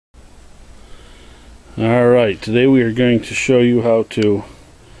Alright, today we are going to show you how to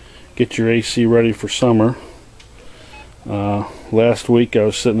get your AC ready for summer. Last week I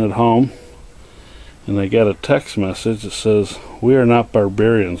was sitting at home and I got a text message that says, "We are not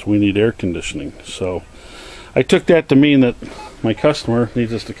barbarians, we need air conditioning." So I took that to mean that my customer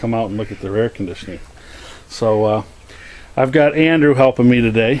needs us to come out and look at their air conditioning. So I've got Andrew helping me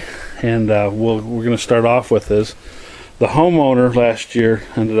today, and we're going to start off with this. The homeowner last year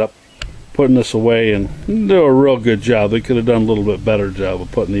ended up putting this away and do a real good job. They could have done a little bit better job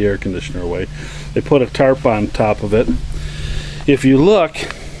of putting the air conditioner away. They put a tarp on top of it. If you look,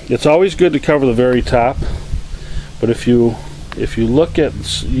 it's always good to cover the very top, but if you look at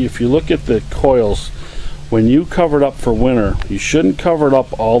the coils, when you cover it up for winter, you shouldn't cover it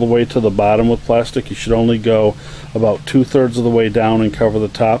up all the way to the bottom with plastic. You should only go about 2/3 of the way down and cover the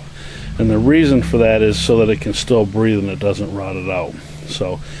top. And the reason for that is so that it can still breathe and it doesn't rot it out.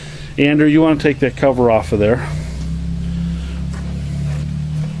 So Andrew, you want to take that cover off of there.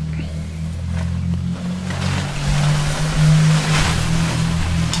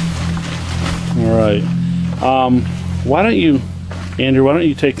 Alright. Why don't you, Andrew, why don't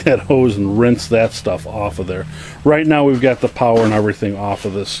you take that hose and rinse that stuff off of there. Right now we've got the power and everything off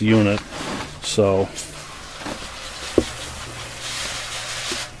of this unit. So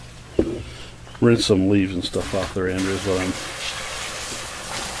rinse some leaves and stuff off there, Andrew, is what I'm...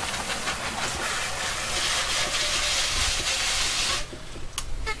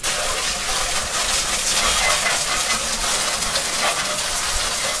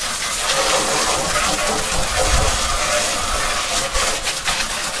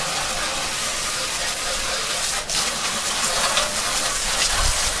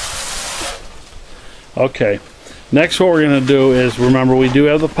 Okay, next what we're going to do is, remember we do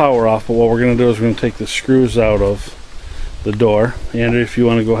have the power off, but what we're going to do is we're going to take the screws out of the door. Andrew, if you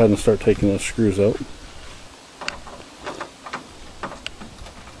want to go ahead and start taking those screws out.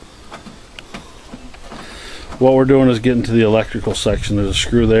 What we're doing is getting to the electrical section. There's a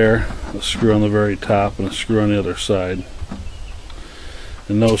screw there, a screw on the very top, and a screw on the other side.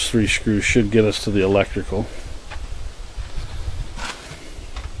 And those 3 screws should get us to the electrical.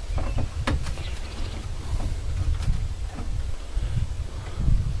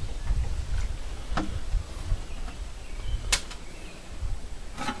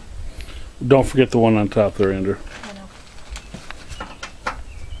 Don't forget the one on top there, Andrew.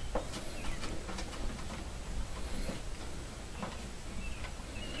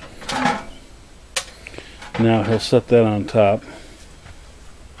 I know. Now he'll set that on top.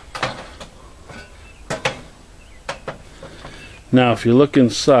 Now if you look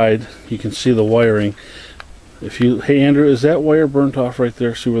inside, you can see the wiring. Hey Andrew, is that wire burnt off right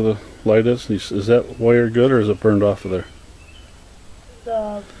there? See where the light is? Is that wire good, or is it burned off of there?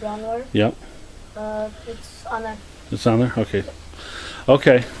 The brown wire? Yep. It's on there. It's on there? Okay.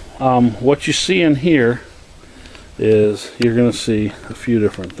 Okay. What you see in here is you're going to see a few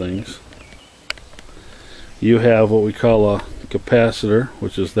different things. You have what we call a capacitor,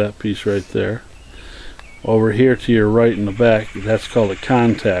 which is that piece right there. Over here to your right in the back, that's called a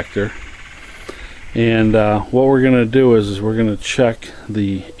contactor. And what we're going to do is we're going to check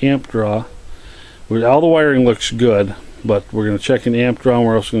the amp draw. All the wiring looks good, but we're going to check an amp draw, and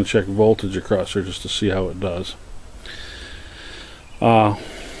we're also going to check voltage across there just to see how it does.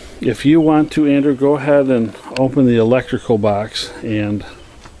 If you want to, Andrew, go ahead and open the electrical box, and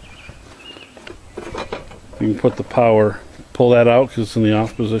you can put the power, pull that out because it's in the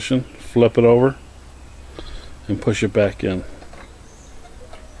off position, flip it over, and push it back in.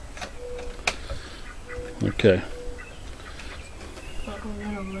 Okay. Not going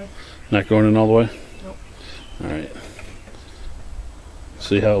in all the way. Not going in all the way? Nope. Alright.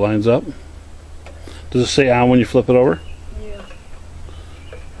 See how it lines up? Does it say on when you flip it over? Yeah.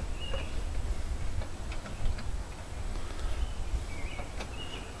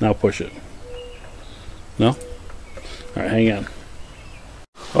 Now push it. No? Alright, hang on.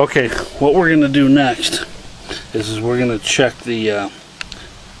 Okay, what we're going to do next is we're going to check the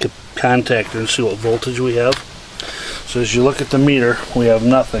contactor and see what voltage we have. So as you look at the meter, we have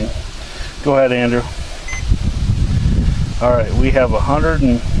nothing. Go ahead, Andrew. Alright, we have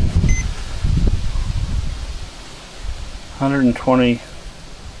 120,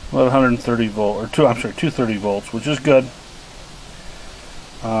 well, 130 volt, or 230 volts, which is good.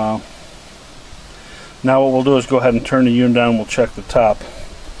 Now what we'll do is go ahead and turn the unit on, and we'll check the top.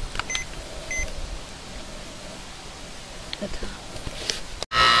 The top.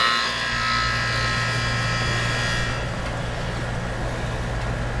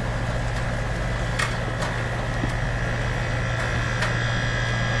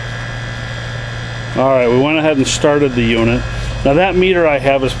 Alright, we went ahead and started the unit. Now that meter I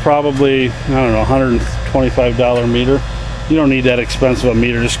have is probably, I don't know, $125 meter. You don't need that expensive a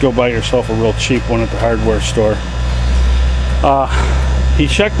meter, just go buy yourself a real cheap one at the hardware store. He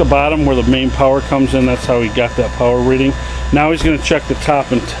checked the bottom where the main power comes in, that's how he got that power reading. Now he's going to check the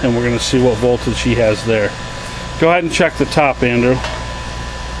top and we're going to see what voltage he has there. Go ahead and check the top, Andrew.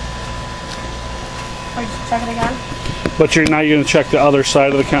 Check it again. But now you're going to check the other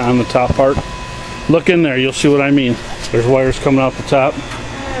side of the on the top part. Look in there, you'll see what I mean. There's wires coming out the top.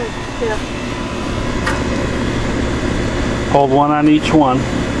 Yeah. Hold one on each one.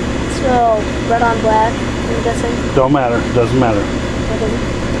 So red on black, I'm guessing. Don't matter, doesn't matter.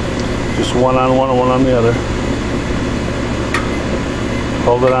 Just one on one and one on the other.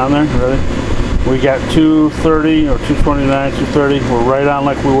 Hold it on there, ready? We got 230 or 229, 230. We're right on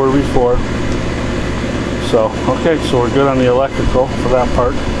like we were before. So, okay, so we're good on the electrical for that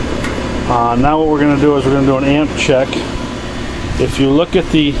part. Now what we're going to do is we're going to do an amp check. If you look at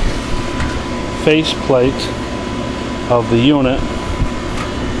the faceplate of the unit,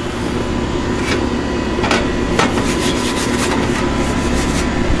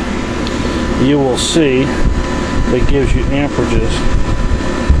 you will see it gives you amperages.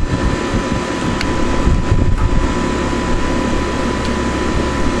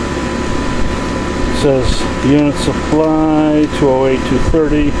 It says unit supply 208,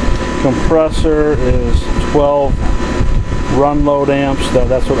 230. Compressor is 12 run load amps.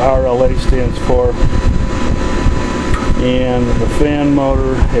 That's what RLA stands for. And the fan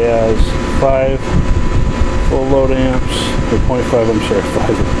motor has 5 full load amps. Or 0.5, I'm sorry, 5.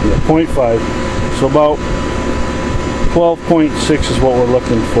 Yeah, 0.5. So about 12.6 is what we're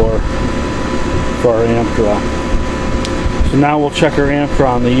looking for our amp draw. So now we'll check our amp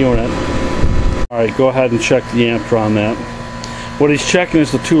draw on the unit. Alright, go ahead and check the amp draw on that. What he's checking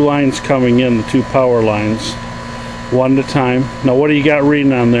is the 2 lines coming in, the 2 power lines, one at a time. Now what do you got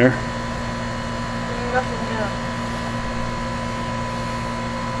reading on there? Nothing new.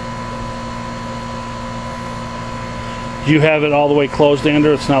 Do you have it all the way closed,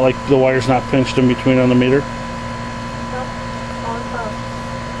 Andrew? It's not like the wire's not pinched in between on the meter? Nope. On top.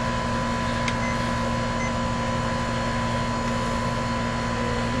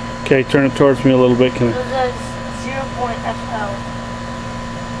 Okay, turn it towards me a little bit. It says 0.FL.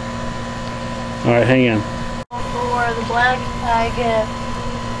 Alright, hang on. For the black, I get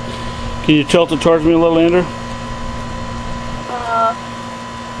Can you tilt it towards me a little, Andrew?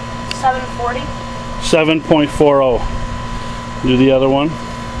 740. 7.40. Do the other one.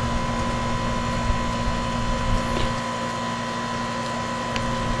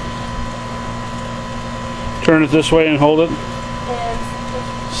 Turn it this way and hold it. And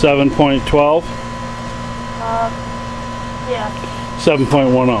 7.12. yeah.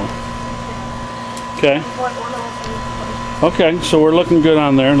 7.10. Okay. 7.10. Okay, so we're looking good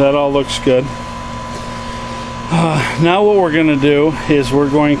on there. That all looks good. Now what we're going to do is we're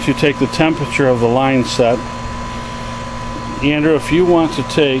going to take the temperature of the line set. Andrew, if you want to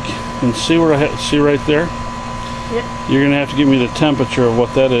take and see where see right there, Yep. you're going to have to give me the temperature of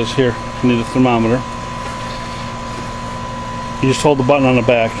what that is. Here, I need a thermometer. You just hold the button on the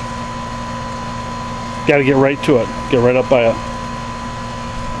back. Got to get right to it. Get right up by it.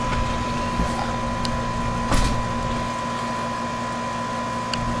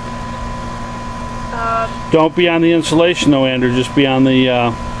 Don't be on the insulation though, Andrew. Just be on the,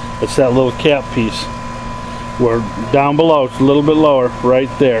 it's that little cap piece. We're down below. It's a little bit lower. Right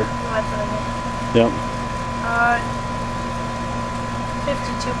there. Yep.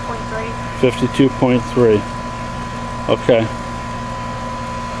 52.3. 52.3. Okay.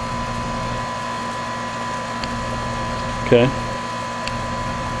 Okay.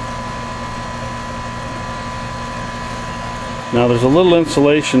 Now there's a little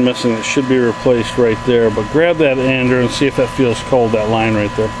insulation missing that should be replaced right there, but grab that, Andrew, and see if that feels cold, that line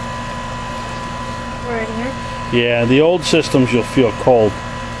right there. Right here? Yeah, the old systems you'll feel cold.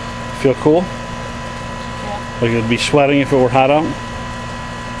 Feel cool? Yeah. Like it'd be sweating if it were hot out?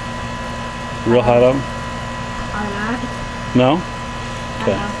 Real hot out? I'm not. No?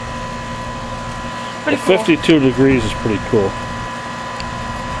 Okay. Pretty Well, cool. 52 degrees is pretty cool.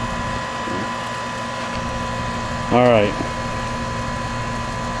 Alright.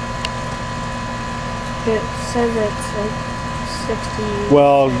 It says it's like 60.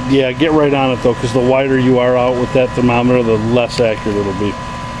 Well, yeah, get right on it though, because the wider you are out with that thermometer, the less accurate it'll be.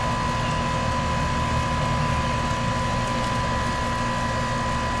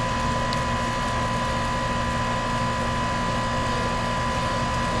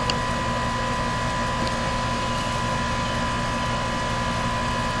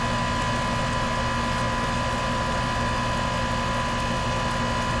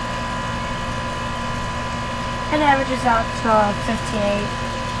 It averages out to 58.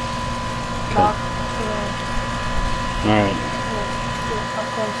 About, Alright. up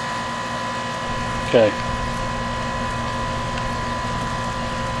close. Okay.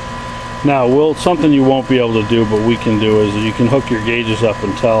 Now, something you won't be able to do, but we can do, is you can hook your gauges up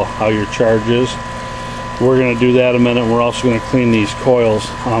and tell how your charge is. We're going to do that in a minute. We're also going to clean these coils.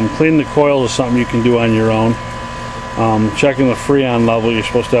 Cleaning the coils is something you can do on your own. Checking the Freon level, you're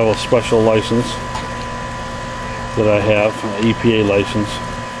supposed to have a special license that I have, an EPA license.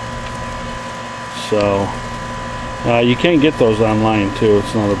 So you can get those online too.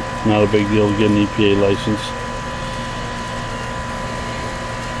 It's not a big deal to get an EPA license.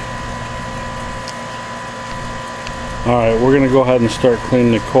 All right, we're going to go ahead and start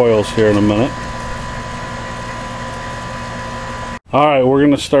cleaning the coils here in a minute. All right, we're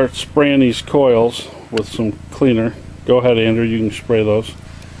going to start spraying these coils with some cleaner. Go ahead, Andrew, you can spray those.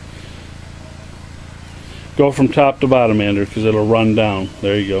 Go from top to bottom, Andrew, because it'll run down.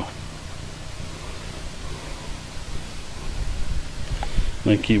 There you go.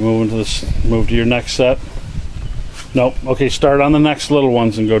 Then keep moving to this. Move to your next set. Nope. Okay, start on the next little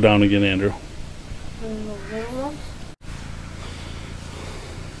ones and go down again, Andrew. And the little ones?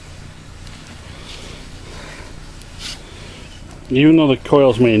 Even though the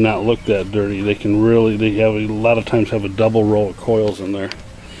coils may not look that dirty, they have a lot of times have a double row of coils in there.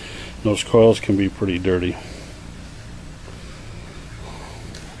 Those coils can be pretty dirty.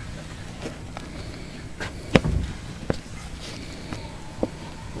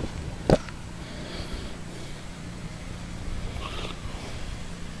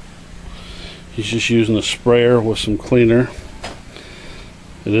 He's just using a sprayer with some cleaner.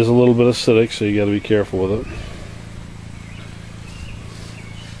 It is a little bit acidic, so you got to be careful with it.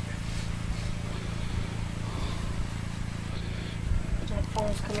 That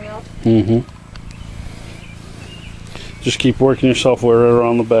foam's coming out. Just keep working yourself way right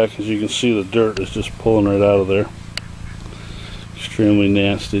around the back. As you can see, the dirt is just pulling right out of there. Extremely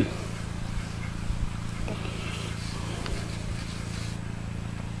nasty.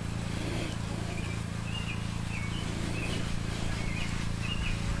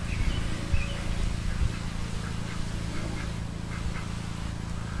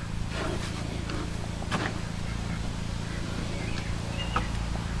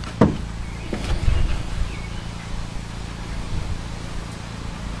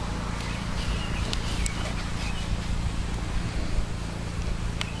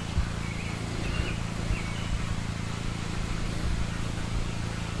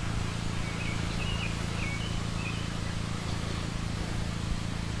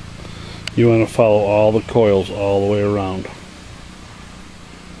 You want to follow all the coils all the way around.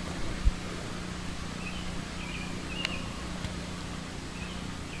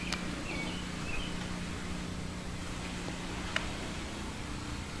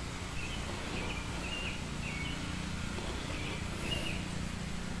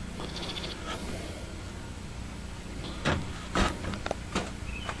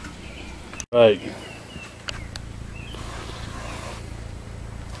 Right.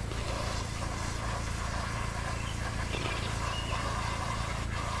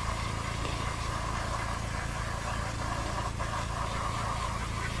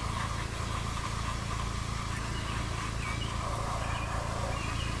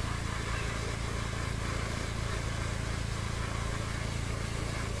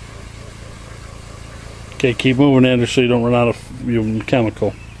 Okay, keep moving, Andrew, so you don't run out of your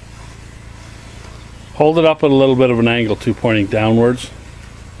chemical. Hold it up at a little bit of an angle too, pointing downwards.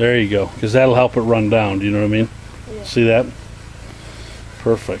 There you go, because that'll help it run down. Do you know what I mean? Yeah. See that?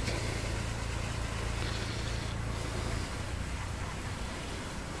 Perfect.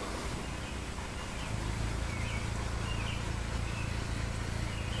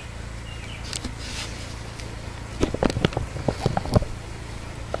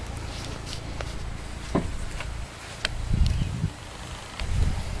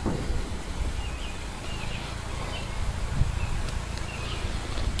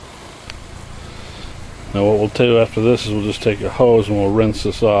 Now what we'll do after this is we'll just take a hose and we'll rinse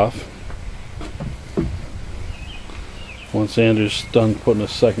this off. Once Andrew's done putting a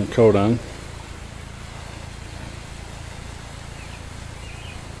second coat on.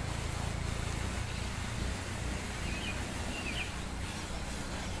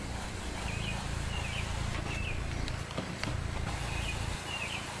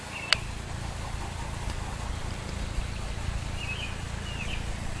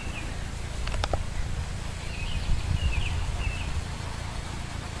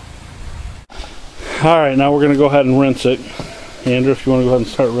 Alright, now we're going to go ahead and rinse it. Andrew, if you want to go ahead and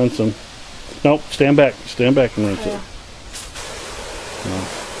start rinsing. Nope, stand back and rinse it. No.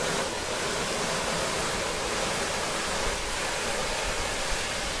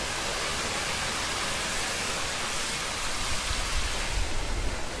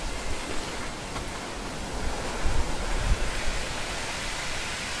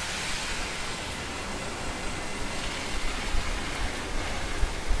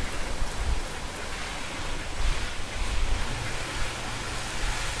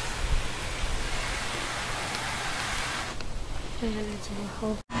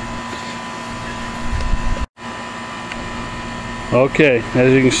 Okay,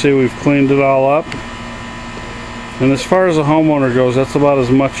 as you can see, we've cleaned it all up. And as far as the homeowner goes, that's about as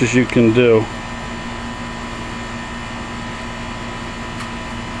much as you can do.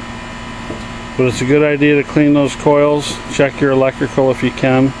 But it's a good idea to clean those coils. Check your electrical if you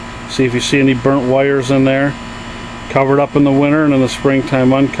can. See if you see any burnt wires in there. Cover it up in the winter, and in the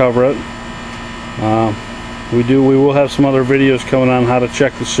springtime uncover it. We will have some other videos coming on how to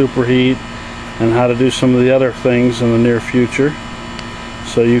check the superheat and how to do some of the other things in the near future,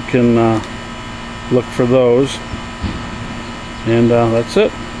 so you can look for those. And that's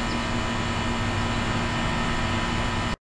it.